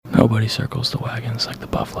Nobody circles the wagons like the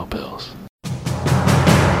Buffalo Bills.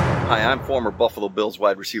 Hi, I'm former Buffalo Bills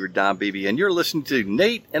wide receiver Don Beebe, and you're listening to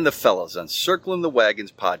Nate and the Fellas on Circling the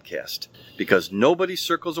Wagons podcast, because nobody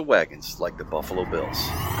circles the wagons like the Buffalo Bills.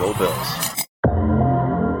 Go Bills.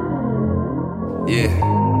 Yeah.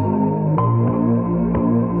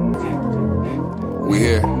 We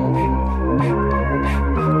here.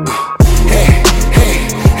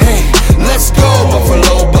 Hey, let's go,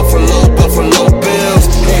 Buffalo, Buffalo, Buffalo Bills.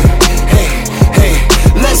 Hey,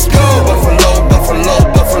 let's go, Buffalo, Buffalo,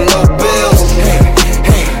 Buffalo Bills.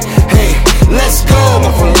 Hey, let's go,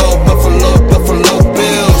 Buffalo, Buffalo, Buffalo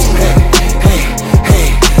Bills.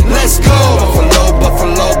 Hey, let's go, Buffalo,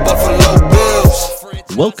 Buffalo, Buffalo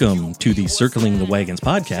Bills. Welcome to the Circling the Wagons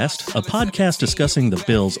podcast, a podcast discussing the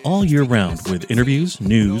Bills all year round with interviews,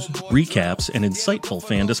 news, recaps, and insightful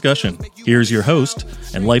fan discussion. Here's your host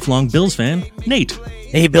and lifelong Bills fan, Nate.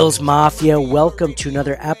 Hey Bills Mafia, welcome to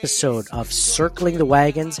another episode of Circling the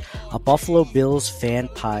Wagons, a Buffalo Bills fan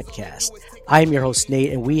podcast. I'm your host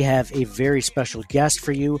Nate, and we have a very special guest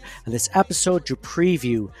for you on this episode to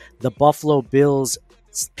preview the Buffalo Bills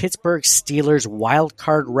Pittsburgh Steelers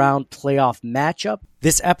Wildcard round playoff matchup.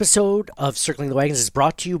 This episode of Circling the Wagons is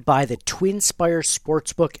brought to you by the Twin Spire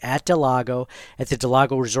Sportsbook at Del Lago at the Del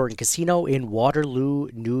Lago Resort and Casino in Waterloo,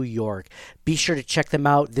 New York. Be sure to check them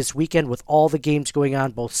out this weekend with all the games going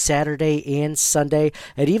on both Saturday and Sunday,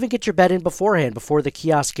 and even get your bet in beforehand before the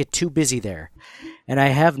kiosks get too busy there. And I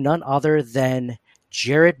have none other than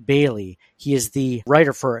Jarrett Bailey. He is the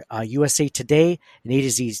writer for USA Today and A to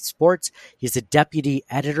Z Sports. He's the deputy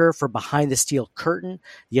editor for Behind the Steel Curtain,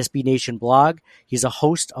 the SB Nation blog. He's a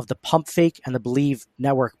host of the Pump Fake and the Believe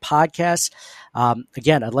Network podcasts.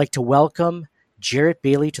 Again, I'd like to welcome Jarrett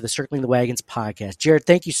Bailey to the Circling the Wagons podcast. Jarrett,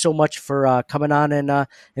 thank you so much for coming on and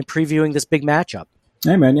previewing this big matchup.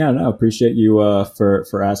 Hey, man. Yeah, no, appreciate you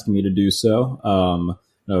for asking me to do so.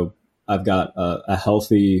 I've got a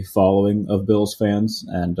healthy following of Bills fans,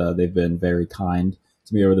 and they've been very kind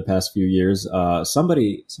to me over the past few years.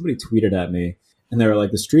 Somebody tweeted at me, and they were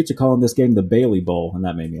like, "The streets are calling this game the Bailey Bowl," and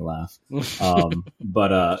that made me laugh. I'm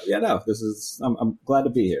glad to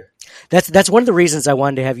be here. That's one of the reasons I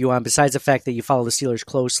wanted to have you on. Besides the fact that you follow the Steelers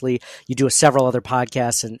closely, you do several other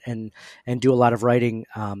podcasts and do a lot of writing.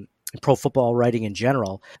 Pro football writing in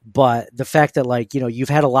general, but the fact that you've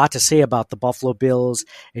had a lot to say about the Buffalo Bills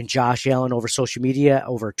and Josh Allen over social media,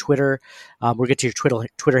 over Twitter. We'll get to your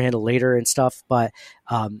Twitter handle later and stuff. But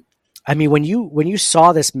when you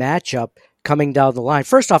saw this matchup coming down the line,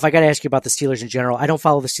 first off, I got to ask you about the Steelers in general. I don't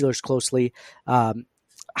follow the Steelers closely.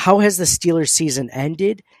 How has the Steelers season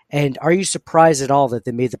ended? And are you surprised at all that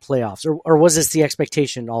they made the playoffs, or was this the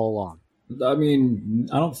expectation all along? I mean,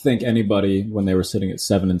 I don't think anybody, when they were sitting at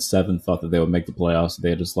 7-7, thought that they would make the playoffs.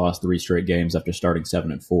 They had just lost 3 straight games after starting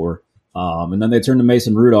 7-4. And then they turned to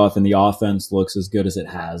Mason Rudolph, and the offense looks as good as it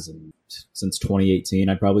has since 2018,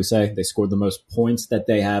 I'd probably say. They scored the most points that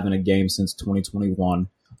they have in a game since 2021.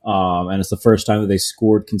 And it's the first time that they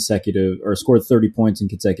scored 30 points in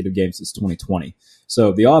consecutive games since 2020.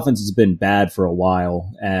 So the offense has been bad for a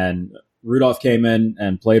while, and Rudolph came in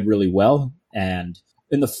and played really well. And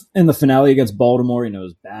in the finale against Baltimore, it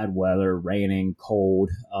was bad weather, raining, cold,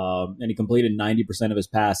 and he completed 90% of his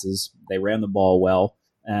passes. They ran the ball well,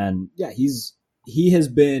 and yeah,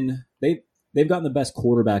 they've gotten the best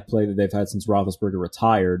quarterback play that they've had since Roethlisberger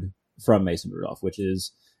retired from Mason Rudolph, which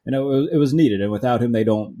is, it was needed, and without him, they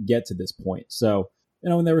don't get to this point. So,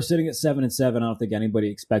 when they were sitting at 7-7, I don't think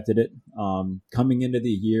anybody expected it. Coming into the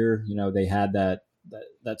year, they had that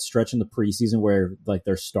stretch in the preseason where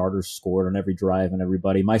their starters scored on every drive, and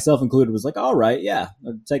everybody, myself included, was like, all right, yeah,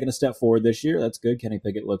 they're taking a step forward this year. That's good. Kenny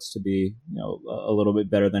Pickett looks to be, a little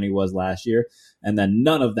bit better than he was last year. And then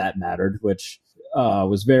none of that mattered, which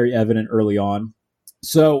was very evident early on.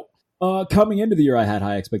 So coming into the year, I had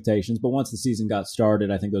high expectations, but once the season got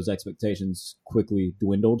started, I think those expectations quickly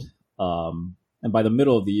dwindled. And by the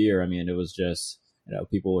middle of the year, it was just,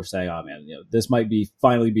 people were saying, oh man, this might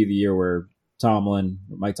finally be the year where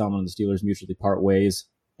Mike Tomlin and the Steelers mutually part ways.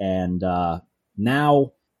 And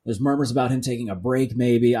now there's murmurs about him taking a break,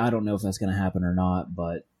 maybe. I don't know if that's going to happen or not,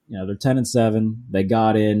 but they're 10-7. They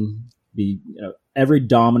got in. Every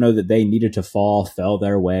domino that they needed to fall fell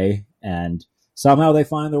their way, and somehow they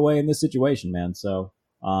find their way in this situation, man. So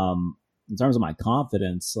in terms of my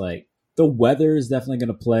confidence, the weather is definitely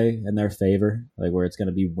going to play in their favor, where it's going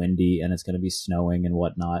to be windy and it's going to be snowing and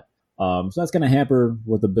whatnot. So that's going to hamper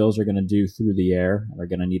what the Bills are going to do through the air. They're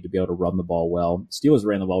going to need to be able to run the ball well. Steelers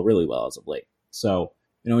ran the ball really well as of late. So,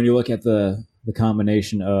 when you look at the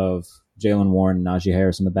combination of Jaylen Warren and Najee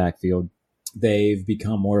Harris in the backfield, they've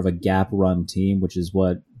become more of a gap run team, which is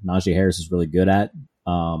what Najee Harris is really good at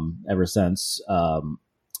ever since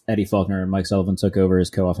Eddie Faulkner and Mike Sullivan took over as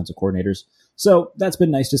co-offensive coordinators. So that's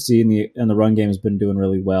been nice to see, and the run game has been doing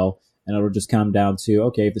really well. And it'll just come down to,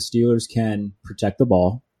 okay, if the Steelers can protect the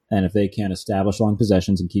ball and if they can establish long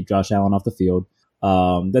possessions and keep Josh Allen off the field,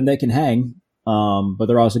 then they can hang. But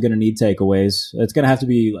they're also going to need takeaways. It's going to have to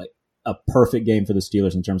be like a perfect game for the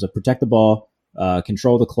Steelers in terms of protect the ball,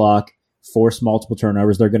 control the clock, force multiple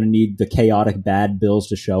turnovers. They're going to need the chaotic bad Bills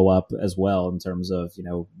to show up as well in terms of,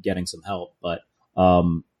 getting some help. But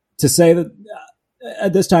to say that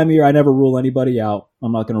at this time of year, I never rule anybody out.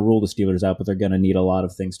 I'm not going to rule the Steelers out, but they're going to need a lot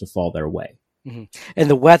of things to fall their way. Mm-hmm. And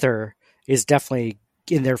the weather is definitely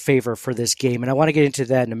in their favor for this game. And I want to get into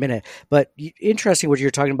that in a minute. But interesting what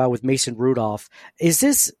you're talking about with Mason Rudolph. Is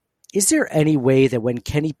there any way that when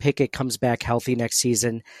Kenny Pickett comes back healthy next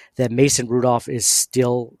season, that Mason Rudolph is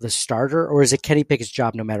still the starter? Or is it Kenny Pickett's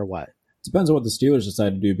job no matter what? Depends on what the Steelers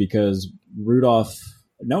decide to do, because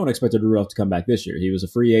no one expected Rudolph to come back this year. He was a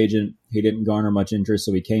free agent. He didn't garner much interest,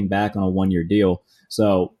 so he came back on a one-year deal.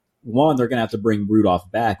 So, one, they're going to have to bring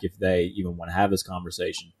Rudolph back if they even want to have this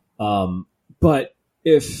conversation. But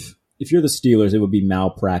if you're the Steelers, it would be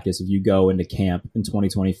malpractice if you go into camp in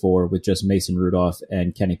 2024 with just Mason Rudolph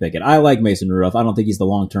and Kenny Pickett. I like Mason Rudolph. I don't think he's the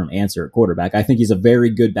long-term answer at quarterback. I think he's a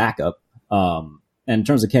very good backup. And in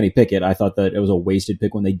terms of Kenny Pickett, I thought that it was a wasted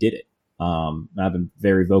pick when they did it. I've been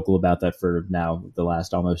very vocal about that for now the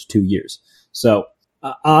last almost 2 years. So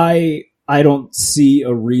I don't see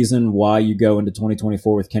a reason why you go into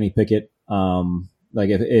 2024 with Kenny Pickett. Like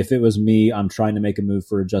if it was me, I'm trying to make a move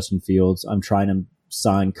for Justin Fields. I'm trying to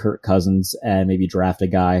sign Kirk Cousins and maybe draft a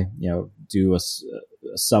guy, do a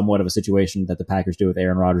somewhat of a situation that the Packers do with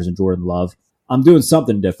Aaron Rodgers and Jordan Love. I'm doing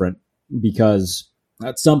something different because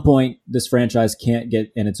at some point this franchise can't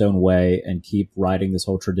get in its own way and keep riding this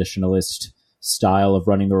whole traditionalist style of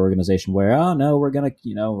running the organization where, oh no, we're going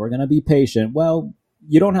to be patient. Well,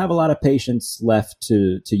 you don't have a lot of patience left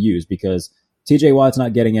to use because TJ Watt's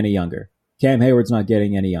not getting any younger. Cam Hayward's not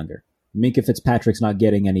getting any younger. Minkah Fitzpatrick's not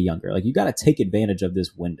getting any younger. Like, you got to take advantage of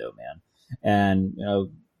this window, man. And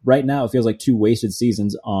right now it feels like 2 wasted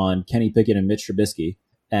seasons on Kenny Pickett and Mitch Trubisky.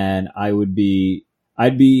 And I wouldn't be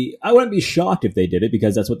shocked if they did it,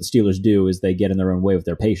 because that's what the Steelers do, is they get in their own way with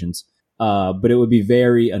their patience. But it would be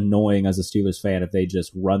very annoying as a Steelers fan if they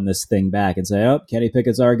just run this thing back and say, oh, Kenny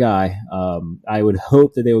Pickett's our guy. I would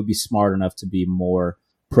hope that they would be smart enough to be more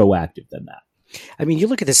proactive than that. I mean, you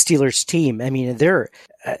look at the Steelers team. I mean,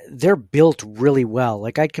 they're built really well.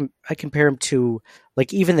 Like I compare them to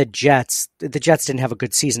like even the Jets. The Jets didn't have a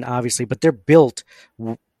good season, obviously, but they're built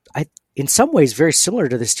in some ways very similar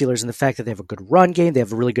to the Steelers in the fact that they have a good run game. They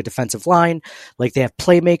have a really good defensive line. Like, they have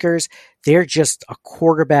playmakers. They're just a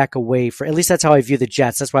quarterback away for, at least that's how I view the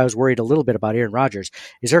Jets. That's why I was worried a little bit about Aaron Rodgers.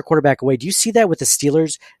 Is there a quarterback away? Do you see that with the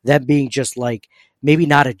Steelers, them being just like, maybe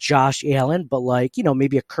not a Josh Allen, but like,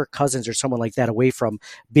 maybe a Kirk Cousins or someone like that away from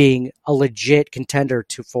being a legit contender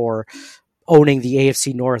for owning the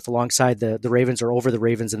AFC North alongside the Ravens or over the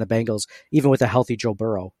Ravens and the Bengals, even with a healthy Joe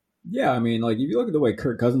Burrow? Yeah, I mean, like, if you look at the way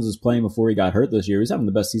Kirk Cousins is playing before he got hurt this year, he's having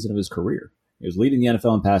the best season of his career. He was leading the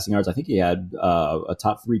NFL in passing yards. I think he had a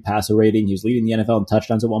top 3 passer rating. He was leading the NFL in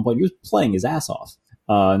touchdowns at one point. He was playing his ass off.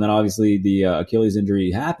 And then obviously the Achilles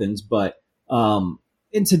injury happens. But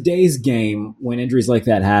in today's game, when injuries like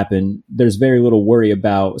that happen, there's very little worry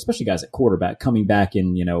about, especially guys at quarterback, coming back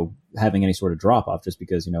and, having any sort of drop off, just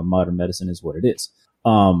because, modern medicine is what it is.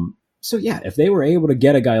 So yeah, if they were able to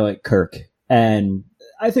get a guy like Kirk, and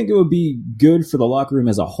I think it would be good for the locker room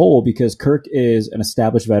as a whole, because Kirk is an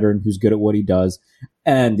established veteran who's good at what he does.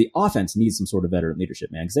 And the offense needs some sort of veteran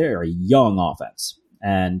leadership, man, because they're a young offense.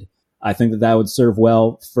 And I think that would serve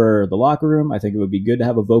well for the locker room. I think it would be good to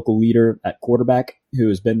have a vocal leader at quarterback who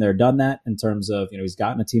has been there, done that, in terms of, he's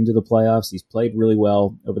gotten a team to the playoffs. He's played really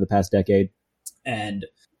well over the past decade. And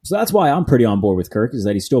so that's why I'm pretty on board with Kirk, is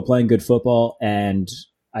that he's still playing good football. And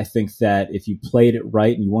I think that if you played it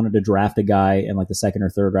right and you wanted to draft a guy in like the 2nd or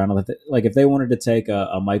 3rd round, like if they wanted to take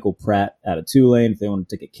a Michael Pratt out of Tulane, if they wanted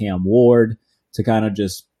to take a Cam Ward to kind of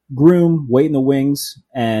just groom, wait in the wings,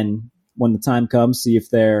 and when the time comes, see if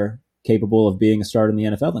they're capable of being a starter in the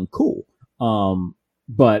NFL, then cool.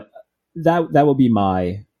 But that would be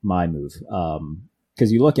my move.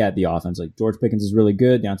 Because you look at the offense, like George Pickens is really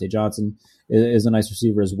good. Deontay Johnson is a nice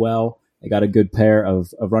receiver as well. They got a good pair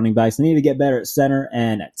of running backs. They need to get better at center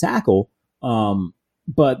and at tackle.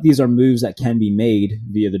 But these are moves that can be made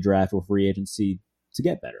via the draft or free agency to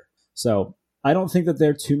get better. So I don't think that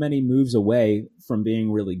they're too many moves away from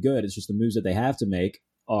being really good. It's just the moves that they have to make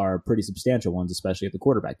are pretty substantial ones, especially at the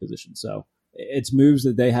quarterback position. So it's moves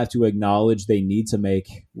that they have to acknowledge they need to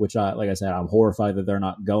make, which like I said, I'm horrified that they're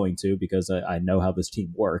not going to, because I know how this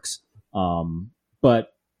team works.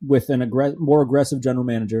 But with an more aggressive general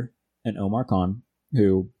manager and Omar Khan,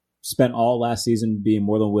 who spent all last season being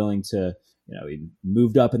more than willing to, he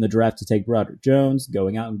moved up in the draft to take Broderick Jones,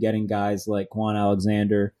 going out and getting guys like Quan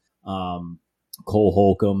Alexander, Cole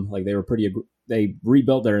Holcomb. Like they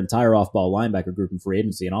rebuilt their entire off-ball linebacker group in free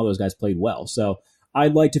agency, and all those guys played well. So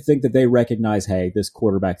I'd like to think that they recognize, hey, this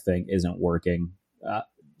quarterback thing isn't working.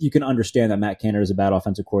 You can understand that Matt Canada is a bad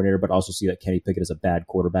offensive coordinator, but also see that Kenny Pickett is a bad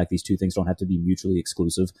quarterback. These two things don't have to be mutually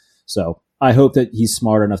exclusive. So I hope that he's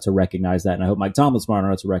smart enough to recognize that, and I hope Mike Tomlin's smart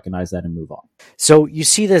enough to recognize that and move on. So you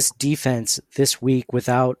see this defense this week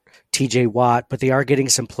without TJ Watt, but they are getting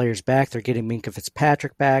some players back. They're getting Minkah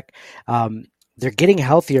Fitzpatrick back. They're getting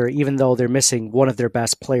healthier, even though they're missing one of their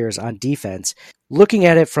best players on defense. Looking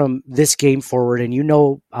at it from this game forward,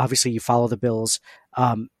 and obviously you follow the Bills,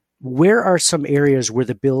 where are some areas where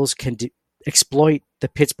the Bills can exploit the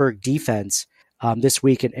Pittsburgh defense this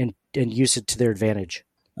week and use it to their advantage?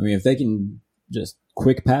 I mean, if they can just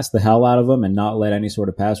quick pass the hell out of them and not let any sort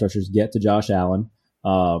of pass rushers get to Josh Allen,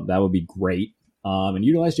 that would be great. And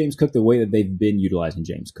utilize James Cook the way that they've been utilizing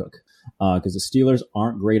James Cook, because the Steelers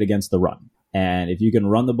aren't great against the run. And if you can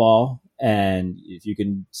run the ball and if you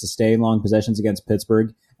can sustain long possessions against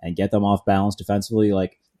Pittsburgh and get them off balance defensively,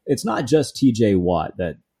 like, it's not just TJ Watt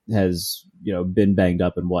that has been banged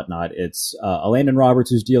up and whatnot. It's Landon Roberts,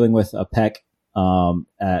 who's dealing with a pec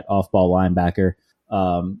at off-ball linebacker.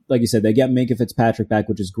 Like you said, they get Minkah Fitzpatrick back,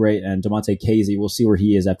 which is great, and Damontae Kazee, we'll see where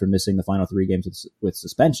he is after missing the final 3 games with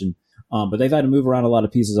suspension. But they've had to move around a lot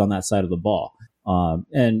of pieces on that side of the ball.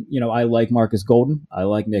 And I like Marcus Golden, I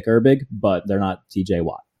like Nick Herbig, but they're not TJ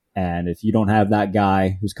Watt. And if you don't have that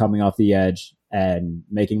guy who's coming off the edge and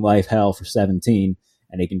making life hell for 17,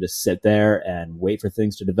 and he can just sit there and wait for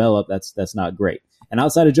things to develop, that's not great. And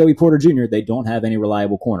outside of Joey Porter Jr., they don't have any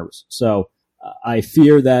reliable corners. So I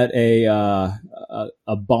fear that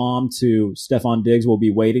a bomb to Stephon Diggs will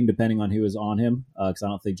be waiting, depending on who is on him, because I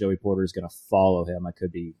don't think Joey Porter is going to follow him. I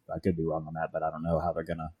could be wrong on that, but I don't know how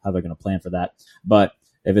they're gonna plan for that. But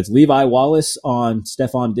if it's Levi Wallace on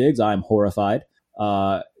Stephon Diggs, I'm horrified.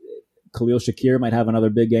 Khalil Shakir might have another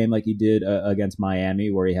big game like he did against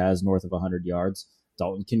Miami, where he has north of 100 yards.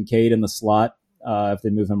 Dalton Kincaid in the slot, if they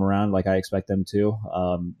move him around like I expect them to.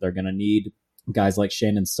 They're going to need guys like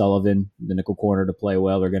Shannon Sullivan, the nickel corner, to play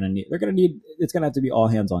well. It's going to have to be all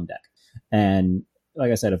hands on deck. And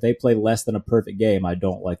like I said, if they play less than a perfect game, I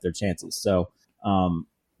don't like their chances. So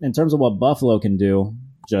in terms of what Buffalo can do,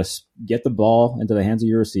 just get the ball into the hands of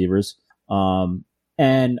your receivers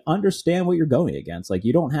and understand what you're going against. Like,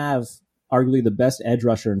 you don't have arguably the best edge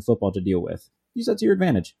rusher in football to deal with. Use that to your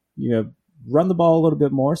advantage. Run the ball a little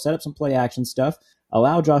bit more, set up some play action stuff,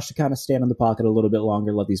 allow Josh to kind of stand in the pocket a little bit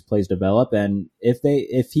longer, let these plays develop. And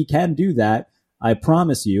if he can do that, I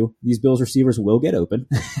promise you, these Bills receivers will get open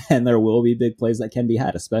and there will be big plays that can be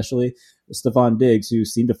had, especially with Stephon Diggs, who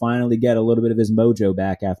seemed to finally get a little bit of his mojo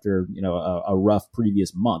back after, a rough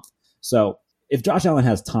previous month. So if Josh Allen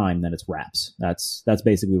has time, then it's wraps. That's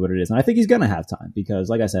basically what it is. And I think he's going to have time because,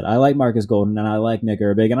 like I said, I like Marcus Golden and I like Nick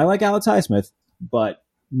Herbig and I like Alex Highsmith, but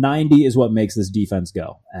 90 is what makes this defense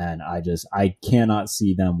go. And I cannot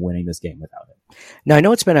see them winning this game without it. Now, I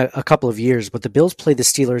know it's been a couple of years, but the Bills played the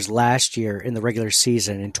Steelers last year in the regular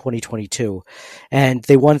season in 2022, and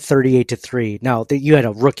they won 38-3. Now, you had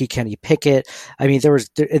a rookie, Kenny Pickett. I mean,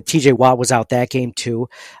 TJ Watt was out that game too.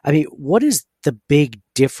 I mean, what is the big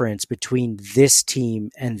difference between this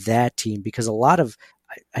team and that team? Because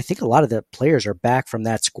I think a lot of the players are back from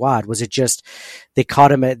that squad. Was it just they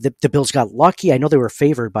caught him at the Bills got lucky? I know they were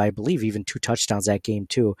favored by, I believe, even 2 touchdowns that game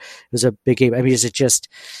too. It was a big game. I mean, is it just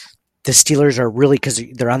the Steelers are really, because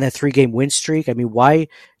they're on that 3-game win streak? I mean,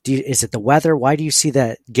 is it the weather? Why do you see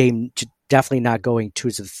that game definitely not going to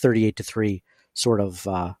the 38-3 sort of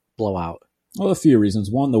blowout? Well, a few reasons.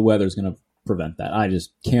 One, the weather is going to prevent that. I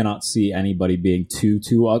just cannot see anybody being too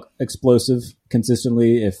explosive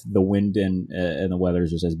consistently if the wind and the weather is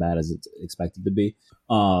just as bad as it's expected to be.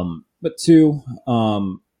 But 2,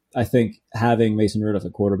 I think having Mason Rudolph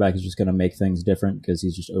at quarterback is just going to make things different because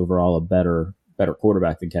he's just overall a better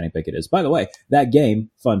quarterback than Kenny Pickett is. By the way, that game,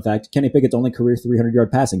 fun fact, Kenny Pickett's only career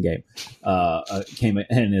 300-yard passing game came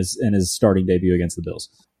in his starting debut against the Bills.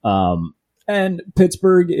 And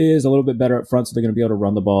Pittsburgh is a little bit better up front, so they're going to be able to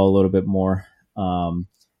run the ball a little bit more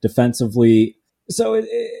defensively. So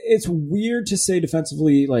it's weird to say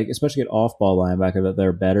defensively, like especially at off-ball linebacker, that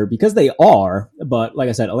they're better because they are. But like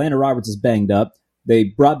I said, Atlanta Roberts is banged up. They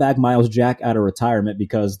brought back Miles Jack out of retirement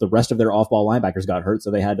because the rest of their off-ball linebackers got hurt, so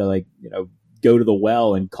they had to go to the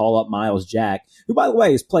well and call up Miles Jack, who, by the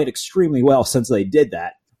way, has played extremely well since they did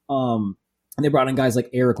that. And they brought in guys like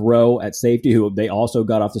Eric Rowe at safety, who they also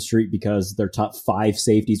got off the street because their top 5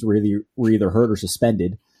 safeties were either hurt or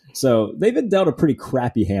suspended. So they've been dealt a pretty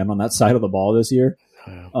crappy hand on that side of the ball this year.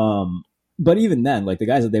 But even then, like the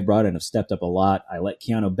guys that they brought in have stepped up a lot. I like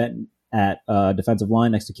Keanu Benton at defensive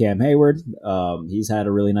line next to Cam Hayward. He's had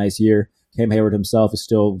a really nice year. Cam Hayward himself is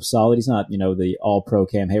still solid. He's not, the all-pro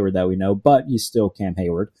Cam Hayward that we know, but he's still Cam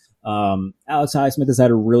Hayward. Alex Highsmith has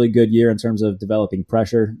had a really good year in terms of developing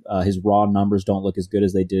pressure. His raw numbers don't look as good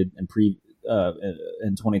as they did in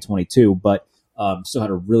 2022, but still had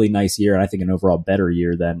a really nice year, and I think an overall better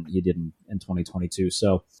year than he did in 2022.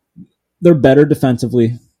 So they're better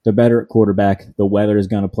defensively. They're better at quarterback. The weather is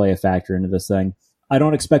going to play a factor into this thing. I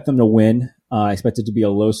don't expect them to win. I expect it to be a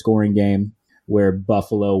low-scoring game where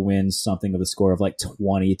Buffalo wins something of the score of like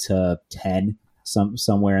 20-10,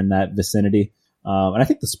 somewhere in that vicinity. And I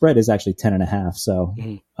think the spread is actually 10.5. So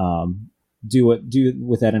do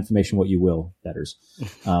with that information what you will, bettors.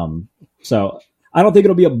 So I don't think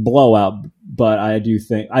it'll be a blowout, but I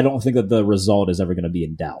don't think that the result is ever going to be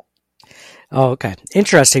in doubt. Oh, okay.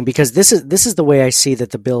 Interesting, because this is the way I see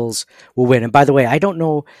that the Bills will win. And by the way, I don't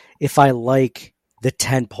know if I like the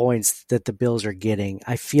 10 points that the Bills are getting.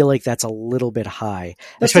 I feel like that's a little bit high.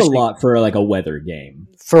 That's a lot for like a weather game.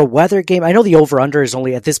 For a weather game, I know the over-under is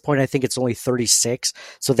only, at this point, I think it's only 36.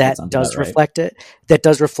 So that does reflect it. That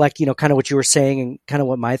does reflect, kind of what you were saying and kind of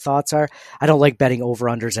what my thoughts are. I don't like betting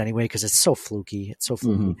over-unders anyway because it's so fluky. It's so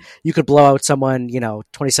fluky. Mm-hmm. You could blow out someone,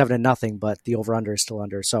 27-0, but the over-under is still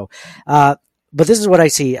under. So, but this is what I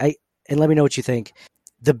see. And let me know what you think.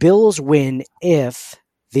 The Bills win if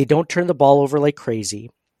they don't turn the ball over like crazy,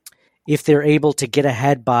 if they're able to get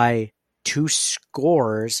ahead by 2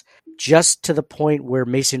 scores just to the point where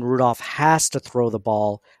Mason Rudolph has to throw the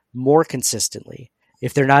ball more consistently.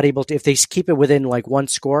 If they're not able to, if they keep it within like 1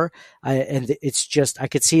 score, and it's just, I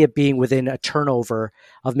could see it being within a turnover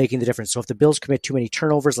of making the difference. So if the Bills commit too many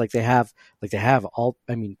turnovers, like they have all,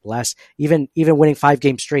 even winning 5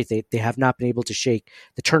 games straight, they have not been able to shake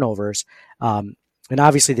the turnovers. And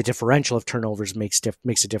obviously the differential of turnovers makes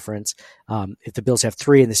a difference. If the Bills have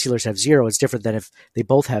 3 and the Steelers have 0, it's different than if they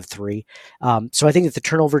both have 3. So I think that the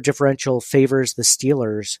turnover differential favors the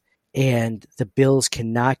Steelers, and the Bills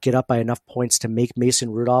cannot get up by enough points to make Mason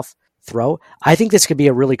Rudolph throw. I think this could be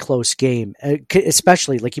a really close game,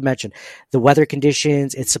 especially like you mentioned, the weather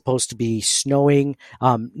conditions. It's supposed to be snowing.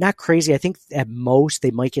 Not crazy. I think at most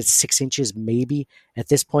they might get 6 inches, maybe at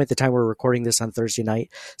this point, the time we're recording this on Thursday night.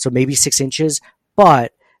 So maybe 6 inches.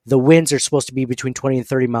 But the winds are supposed to be between 20 and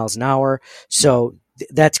 30 miles an hour. So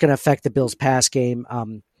that's going to affect the Bills' pass game.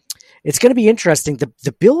 It's going to be interesting.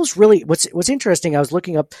 The Bills really, what's interesting, I was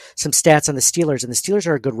looking up some stats on the Steelers, and the Steelers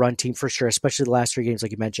are a good run team for sure, especially the last 3 games,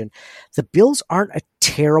 like you mentioned. The Bills aren't a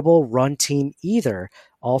terrible run team either,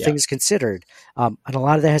 all things considered. And a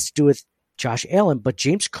lot of that has to do with Josh Allen, but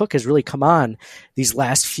James Cook has really come on these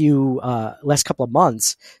last couple of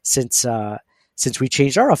months since we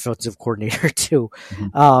changed our offensive coordinator too.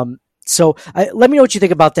 Mm-hmm. So let me know what you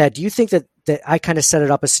think about that. Do you think that I kind of set it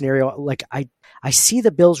up a scenario like I see the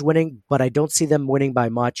Bills winning, but I don't see them winning by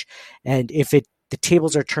much. And if the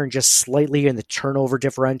tables are turned just slightly in the turnover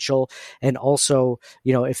differential, and also,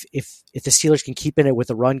 if the Steelers can keep in it with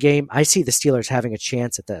the run game, I see the Steelers having a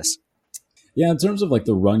chance at this. Yeah, in terms of like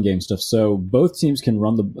the run game stuff, so both teams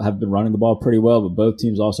have been running the ball pretty well, but both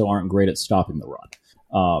teams also aren't great at stopping the run.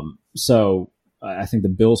 So I think the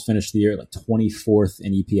Bills finished the year like 24th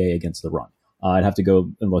in EPA against the run. I'd have to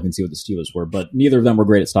go and look and see what the Steelers were, but neither of them were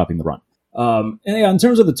great at stopping the run. And yeah, in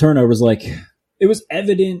terms of the turnovers, like it was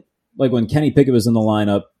evident, like when Kenny Pickett was in the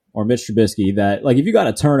lineup or Mitch Trubisky, that like if you got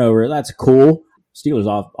a turnover, that's cool. Steelers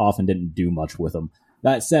often didn't do much with them.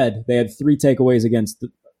 That said, they had 3 takeaways against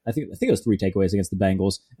I think it was 3 takeaways against the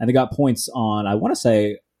Bengals, and they got points on, I want to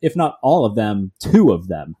say, if not all of them, 2 of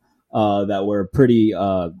them that were pretty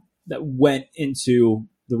that went into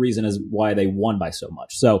the reason as why they won by so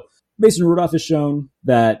much. So Mason Rudolph has shown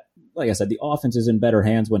that, like I said, the offense is in better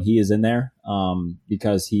hands when he is in there,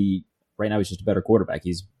 because right now he's just a better quarterback.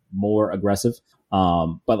 He's more aggressive,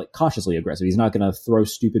 but like cautiously aggressive. He's not going to throw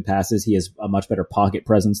stupid passes. He has a much better pocket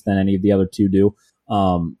presence than any of the other 2 do.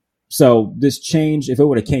 So this change, if it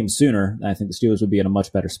would have came sooner, I think the Steelers would be in a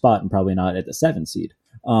much better spot and probably not at the 7 seed.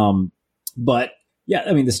 But yeah,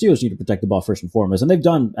 I mean, the Steelers need to protect the ball first and foremost, and they've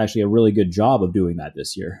done actually a really good job of doing that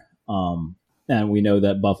this year. And we know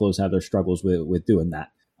that Buffalo's have their struggles with doing that.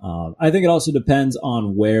 I think it also depends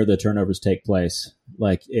on where the turnovers take place.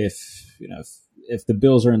 Like if the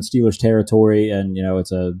Bills are in Steelers territory and,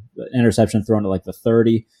 it's an interception thrown at like the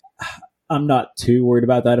 30, I'm not too worried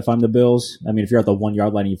about that if I'm the Bills. I mean, if you're at the 1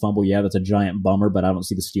 yard line and you fumble, yeah, that's a giant bummer, but I don't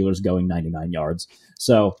see the Steelers going 99 yards.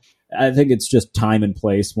 So I think it's just time and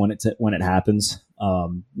place when it happens.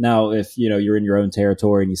 Now, if you're in your own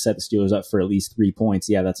territory and you set the Steelers up for at least 3 points,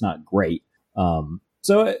 yeah, that's not great.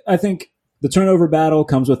 So I think the turnover battle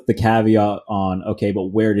comes with the caveat on, okay, but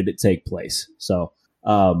where did it take place? So,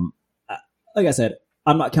 like I said,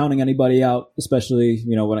 I'm not counting anybody out, especially,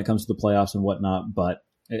 when it comes to the playoffs and whatnot, but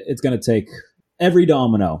it's going to take every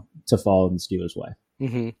domino to fall in the Steelers' way.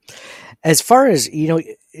 Mm-hmm. As far as,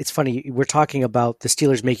 it's funny, we're talking about the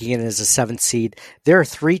Steelers making it as a 7th seed. There are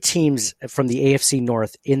 3 teams from the AFC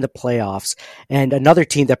North in the playoffs, and another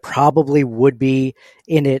team that probably would be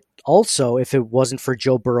in it also if it wasn't for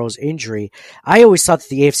Joe Burrow's injury. I always thought that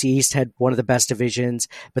the AFC East had one of the best divisions,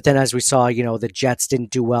 but then as we saw, the Jets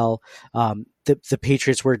didn't do well. The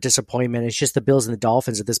Patriots were a disappointment. It's just the Bills and the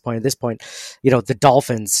Dolphins at this point. At this point, the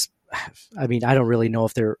Dolphins, I mean, I don't really know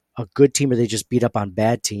if they're a good team or they just beat up on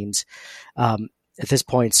bad teams at this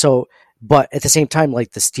point. So, but at the same time,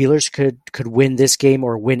 like the Steelers could win this game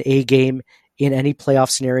or win a game in any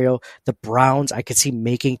playoff scenario. The Browns, I could see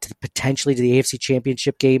making potentially to the AFC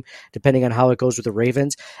Championship game, depending on how it goes with the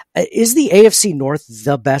Ravens. Is the AFC North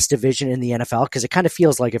the best division in the NFL? Because it kind of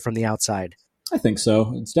feels like it from the outside. I think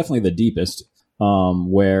so. It's definitely the deepest.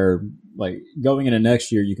 Where like going into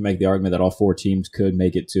next year, you can make the argument that all 4 teams could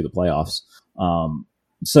make it to the playoffs.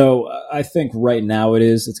 So I think right now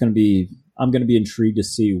it's going to be, I'm going to be intrigued to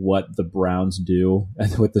see what the Browns do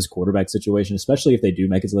with this quarterback situation, especially if they do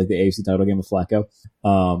make it to like the AFC title game with Flacco.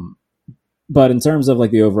 But in terms of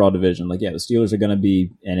like the overall division, like, yeah, the Steelers are going to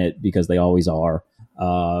be in it because they always are.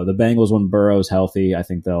 The Bengals, when Burrow's healthy, I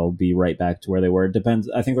think they'll be right back to where they were. It depends.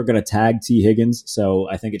 I think they're going to tag T. Higgins, so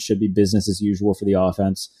I think it should be business as usual for the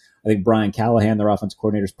offense. I think Brian Callahan, their offensive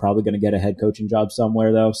coordinator, is probably going to get a head coaching job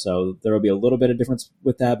somewhere, though, so there will be a little bit of difference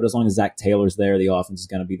with that, but as long as Zach Taylor's there, the offense is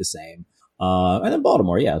going to be the same. And then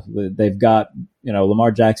Baltimore, yeah, they've got,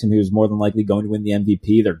 Lamar Jackson, who's more than likely going to win the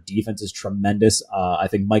MVP. Their defense is tremendous. I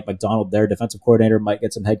think Mike McDonald, their defensive coordinator, might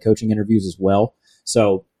get some head coaching interviews as well.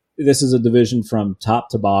 So this is a division from top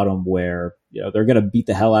to bottom where, they're going to beat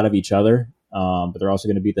the hell out of each other, but they're also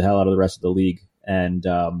going to beat the hell out of the rest of the league. And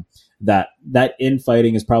that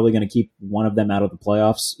infighting is probably going to keep one of them out of the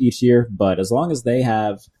playoffs each year. But as long as they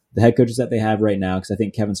have the head coaches that they have right now, because I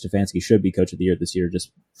think Kevin Stefanski should be coach of the year this year,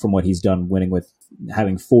 just from what he's done winning with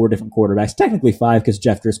having 4 different quarterbacks, technically 5 because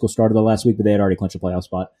Jeff Driscoll started the last week, but they had already clinched a playoff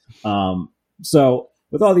spot. So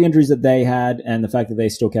with all the injuries that they had and the fact that they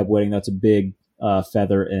still kept winning, that's a big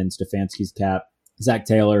feather in Stefanski's cap. Zach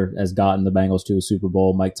Taylor has gotten the Bengals to a Super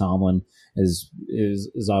Bowl. Mike Tomlin is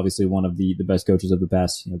obviously one of the best coaches of the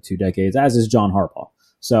past 2 decades, as is John Harbaugh.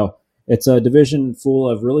 So it's a division full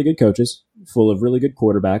of really good coaches, full of really good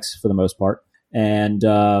quarterbacks for the most part. And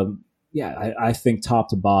I think top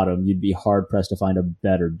to bottom, you'd be hard pressed to find a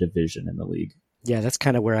better division in the league. Yeah, that's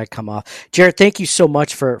kind of where I come off. Jarrett, thank you so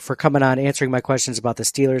much for coming on, answering my questions about the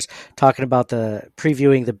Steelers, talking about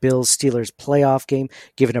previewing the Bills-Steelers playoff game,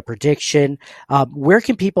 giving a prediction. Where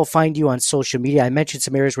can people find you on social media? I mentioned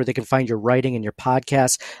some areas where they can find your writing and your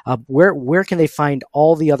podcast. Where can they find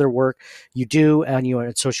all the other work you do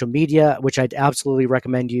on social media, which I'd absolutely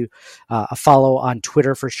recommend you a follow on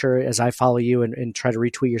Twitter for sure, as I follow you and try to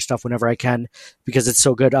retweet your stuff whenever I can because it's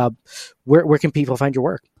so good. Where can people find your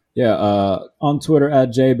work? Yeah, on Twitter at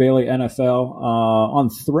JBaileyNFL, on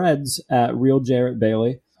Threads at Real Jarrett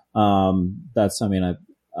Bailey. I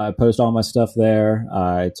post all my stuff there.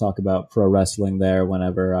 I talk about pro wrestling there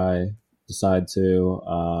whenever I decide to.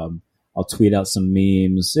 I'll tweet out some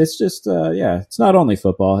memes. It's just, it's not only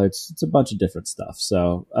football. It's a bunch of different stuff.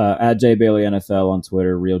 So at JBaileyNFL on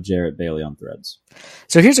Twitter, Real Jarrett Bailey on Threads.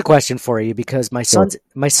 So here's a question for you because my son's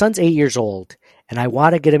 8 years old. And I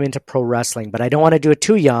want to get him into pro wrestling, but I don't want to do it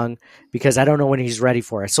too young because I don't know when he's ready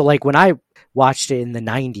for it. So like when I watched it in the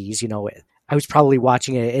 90s, I was probably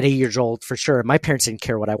watching it at 8 years old for sure. My parents didn't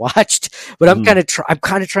care what I watched, but I'm kind of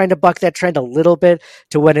trying to buck that trend a little bit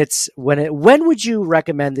to when would you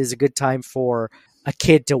recommend is a good time for a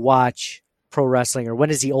kid to watch pro wrestling, or when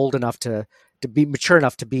is he old enough to be mature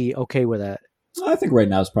enough to be okay with it? I think right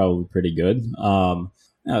now is probably pretty good.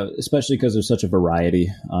 Especially because there's such a variety.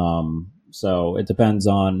 So it depends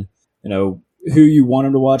on, who you want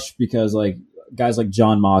him to watch, because like guys like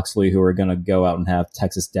John Moxley who are going to go out and have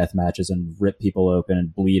Texas death matches and rip people open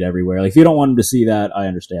and bleed everywhere. Like if you don't want him to see that, I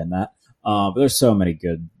understand that. But there's so many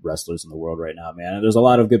good wrestlers in the world right now, man. And there's a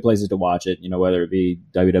lot of good places to watch it, whether it be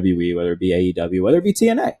WWE, whether it be AEW, whether it be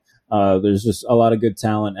TNA. There's just a lot of good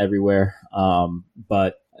talent everywhere.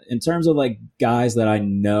 But in terms of like guys that I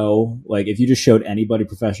know, like if you just showed anybody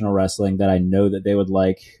professional wrestling that I know that they would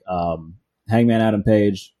like, Hangman Adam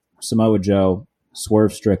Page, Samoa Joe,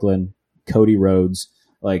 Swerve Strickland, Cody Rhodes,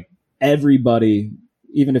 like everybody,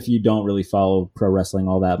 even if you don't really follow pro wrestling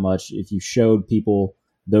all that much, if you showed people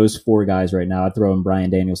those 4 guys right now, I'd throw in Bryan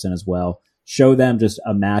Danielson as well, show them just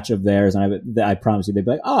a match of theirs, and I promise you they'd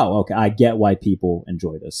be like, oh, okay, I get why people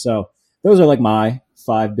enjoy this. So those are like my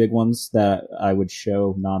 5 big ones that I would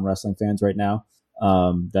show non-wrestling fans right now,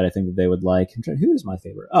 that I think that they would like. I'm trying, who is my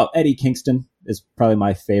favorite? Oh, Eddie Kingston is probably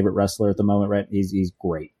my favorite wrestler at the moment, right? He's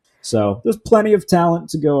great. So there's plenty of talent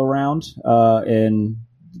to go around in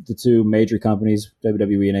the 2 major companies,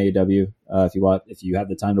 WWE and AEW. If you have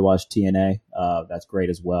the time to watch TNA, that's great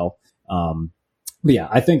as well. But yeah,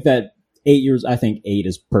 I think that 8 years, I think 8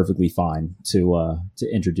 is perfectly fine to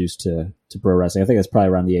introduce to pro wrestling. I think that's probably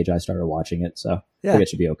around the age I started watching it. So I think it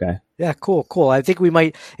should be okay. Yeah, cool. I think we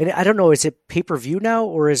might, and I don't know, is it pay-per-view now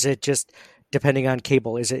or is it just depending on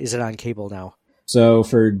cable? Is it on cable now? So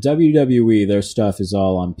for WWE, their stuff is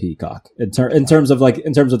all on Peacock in terms of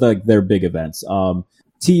their big events.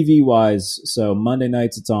 TV wise, so Monday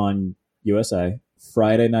nights it's on USA,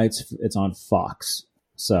 Friday nights it's on Fox.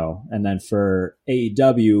 So, and then for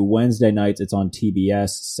AEW, Wednesday nights it's on TBS,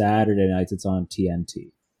 Saturday nights it's on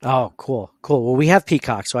TNT. Oh, cool. Well, we have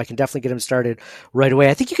Peacock, so I can definitely get them started right away.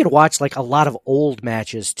 I think you can watch like a lot of old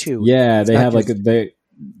matches too. Yeah, they have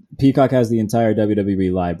Peacock has the entire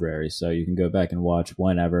WWE library, so you can go back and watch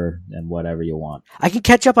whenever and whatever you want. I can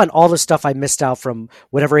catch up on all the stuff I missed out from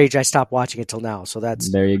whatever age I stopped watching it till now. So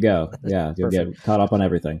there you go. Yeah, you'll get caught up on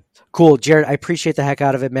everything. Cool, Jarrett. I appreciate the heck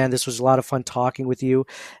out of it, man. This was a lot of fun talking with you,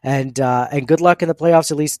 and good luck in the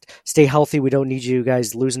playoffs. At least stay healthy. We don't need you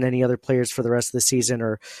guys losing any other players for the rest of the season,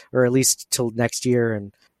 or at least till next year.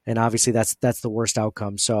 And obviously that's the worst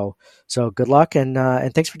outcome. So good luck, and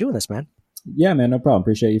thanks for doing this, man. Yeah, man, no problem.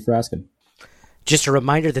 Appreciate you for asking. Just a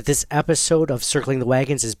reminder that this episode of Circling the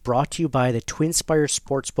Wagons is brought to you by the Twin Spire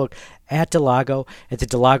Sportsbook at Del Lago at the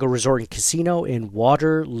Del Lago Resort and Casino in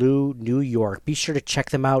Waterloo, New York. Be sure to check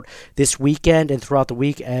them out this weekend and throughout the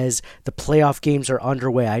week as the playoff games are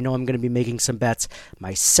underway. I know I'm going to be making some bets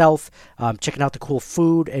myself, checking out the cool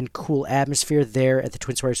food and cool atmosphere there at the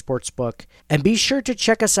Twin Spire Sportsbook. And be sure to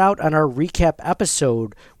check us out on our recap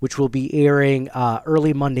episode, which will be airing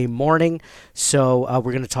early Monday morning. So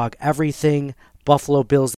we're going to talk everything Buffalo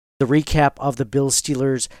Bills, the recap of the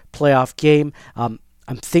Bills-Steelers playoff game. I'm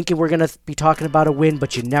thinking we're going to be talking about a win,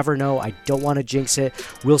 but you never know. I don't want to jinx it.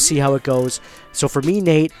 We'll see how it goes. So for me,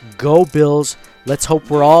 Nate, go Bills. Let's hope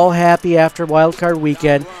we're all happy after Wildcard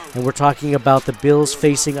weekend, and we're talking about the Bills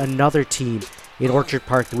facing another team in Orchard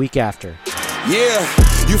Park the week after. Yeah,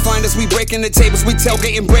 you find us, we breaking the tables, we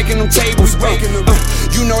tailgating, breaking them tables.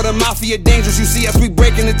 You know the mafia dangerous, you see us, we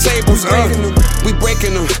breaking the tables. We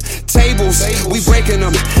breaking them tables, we breaking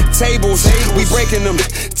them tables, we breaking them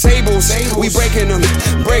tables, we breaking them,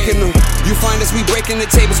 breaking them. You find us, we breaking the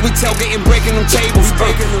tables, we tailgating, breaking them tables.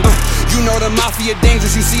 You know the mafia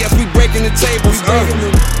dangerous, you see us, we breaking the tables.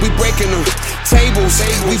 We breaking them tables,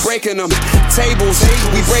 we breaking them tables,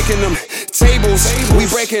 we breaking them tables, we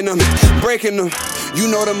breaking them, breaking them. You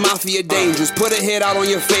know the mafia dangerous. Put a hit out on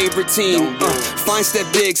your favorite team. Fine Step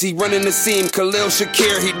Diggs, he running the seam. Khalil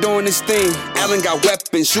Shakir, he doing his thing. Allen got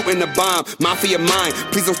weapons, shooting the bomb. Mafia mine,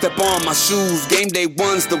 please don't step on my shoes. Game day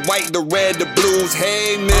ones, the white, the red, the blues.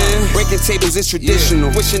 Hey man, breaking tables is traditional.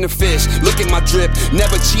 Wishing the fish, look at my drip.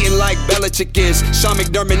 Never cheating like Belichick is. Sean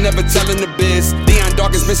McDermott never telling the biz. Deion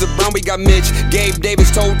Dawkins, Vincent Brown, we got Mitch. Gabe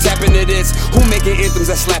Davis, toe tapping to this. Who making anthems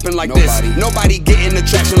that slapping like this? Nobody getting the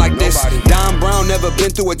traction like this. Don Brown never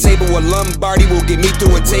been through a table. A Lombardi will get me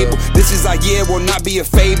through a table. This is our year, will not be a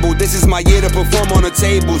fable. This is my year to perform on the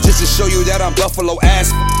table. Just to show you that I'm Buffalo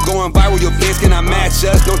ass. Going viral, your fans cannot match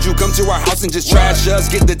us. Don't you come to our house and just trash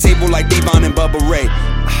us. Get the table like Devon and Bubba Ray.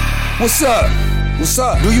 What's up? What's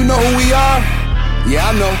up? Do you know who we are?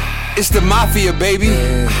 Yeah, I know. It's the Mafia, baby.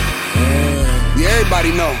 Yeah,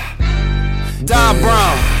 everybody know. Don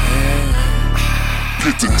Brown.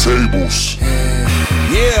 Get the tables.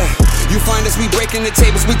 Yeah, you find us, we breaking the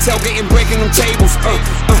tables, we tailgating, breaking them tables.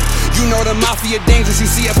 You know the mafia dangerous, you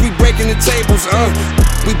see us, we breaking the tables.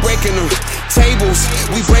 We breaking them tables,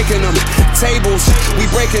 we breaking them tables, we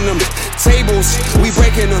breaking them tables, we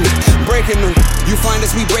breaking them, breaking them. You find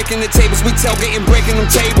us, we breaking the tables, we tailgating, breaking them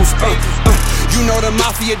tables. You know the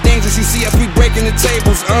mafia dangerous, you see us, we breaking the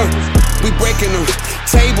tables. We breaking them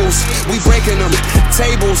tables, we breaking them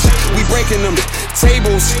tables, we breaking them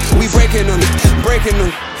tables, we breaking them, breaking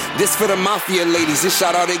them. This for the mafia ladies. This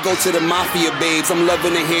shout out, they go to the mafia babes. I'm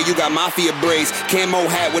loving it here, you got mafia braids. Camo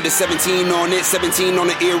hat with the 17 on it. 17 on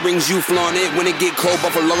the earrings, you flaunt it. When it get cold,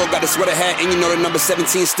 Buffalo got the sweater hat. And you know the number 17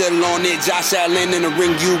 still on it. Josh Allen in the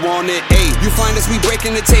ring, you want it. Hey, you find us, we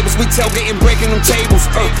breaking the tables. We tailgating, breaking them tables.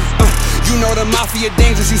 You know the mafia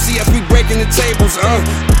dangerous. You see us, we breaking the tables.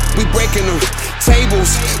 We breaking them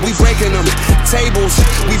tables. We breaking them tables.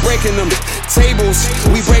 We breaking them tables.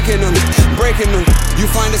 We breaking them, breaking them. You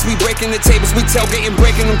find us, we breaking the tables. We tailgating,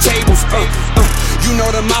 breaking them tables. You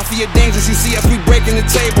know the mafia dangerous. You see us, we breaking the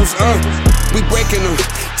tables. We breaking them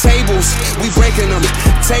tables. We breaking them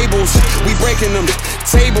tables. We breaking them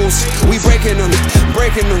tables. We breaking them,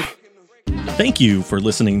 breaking them. Thank you for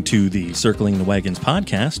listening to the Circling the Wagons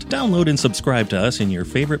podcast. Download and subscribe to us in your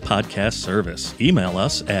favorite podcast service. Email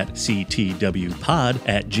us at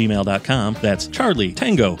ctwpod@gmail.com. That's Charlie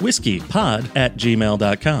Tango Whiskey Pod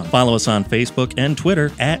 @gmail.com. Follow us on Facebook and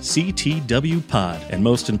Twitter at CTWPod. And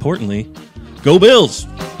most importantly, go Bills!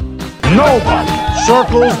 Nobody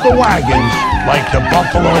circles the wagons like the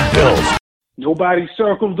Buffalo Bills. Nobody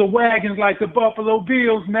circles the wagons like the Buffalo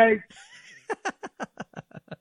Bills, Nate.